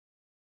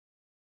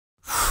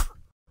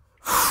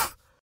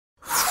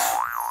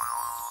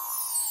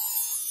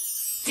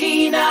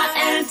Tina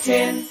and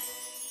Tin.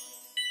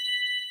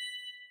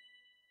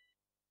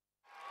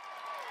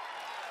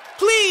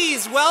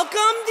 Please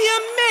welcome the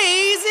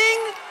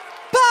amazing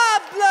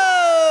Pablo!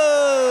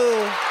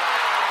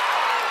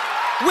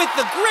 With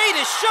the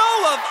greatest show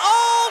of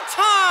all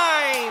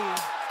time!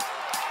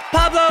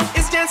 Pablo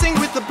is dancing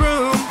with the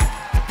broom,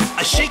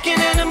 a shaking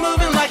and a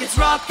moving like it's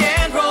rock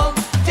and roll.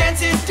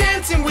 Dancing,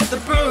 dancing with the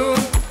broom,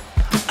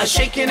 a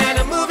shaking and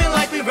a moving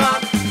like we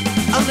rock.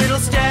 A little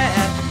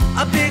step,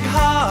 a big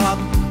hop,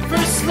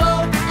 first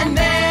slow and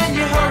then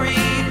you hurry.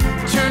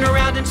 Turn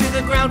around into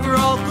the ground, we're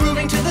all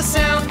grooving to the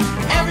sound.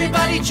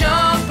 Everybody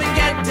jump and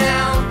get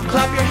down.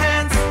 Clap your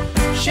hands,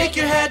 shake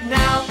your head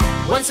now.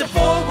 One step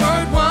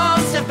forward, one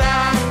step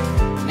back.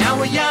 Now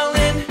we're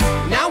yelling,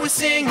 now we're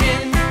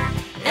singing.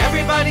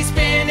 Everybody's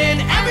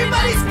spinning,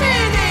 everybody's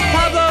spinning.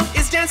 Pablo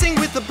is dancing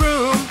with the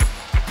broom,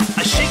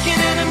 a shaking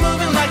and a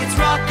moving like it's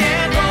rock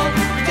and roll.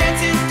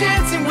 Dancing,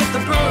 dancing with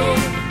the broom,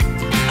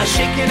 a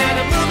shaking and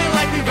a moving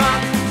like we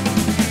rock.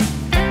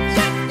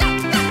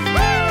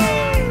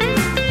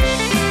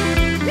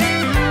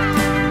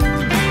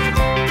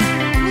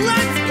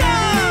 Let's go!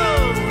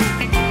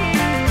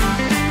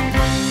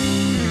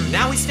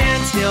 Now we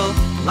stand still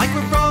like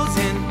we're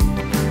frozen,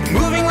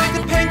 moving like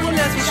the penguin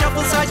as we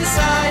shuffle side to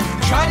side.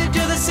 Try to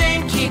do the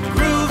same, keep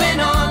grooving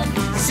on.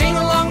 Sing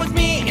along with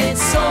me,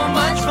 it's so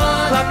much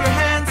fun. Clap your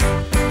hands,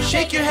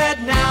 shake your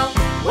head now.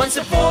 One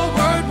step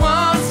forward,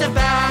 one step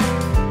back.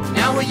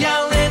 Now we're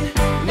yelling,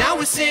 now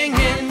we're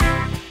singing.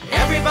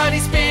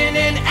 Everybody's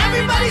spinning,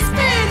 everybody's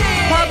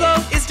spinning.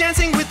 Pablo is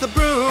dancing with the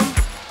broom,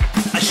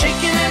 a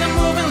shaking and a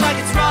moving like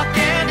it's rock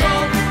and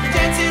roll.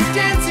 Dancing,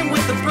 dancing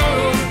with the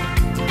broom,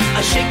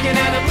 a shaking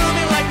and a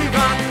moving like we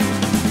rock.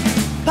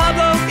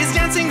 Pablo is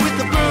dancing with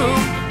the broom,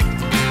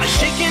 a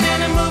shaking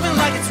and a moving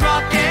like it's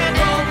rock and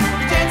roll.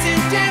 Dancing,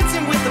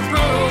 dancing with the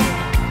broom,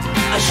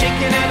 a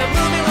shaking and a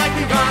moving like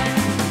we rock.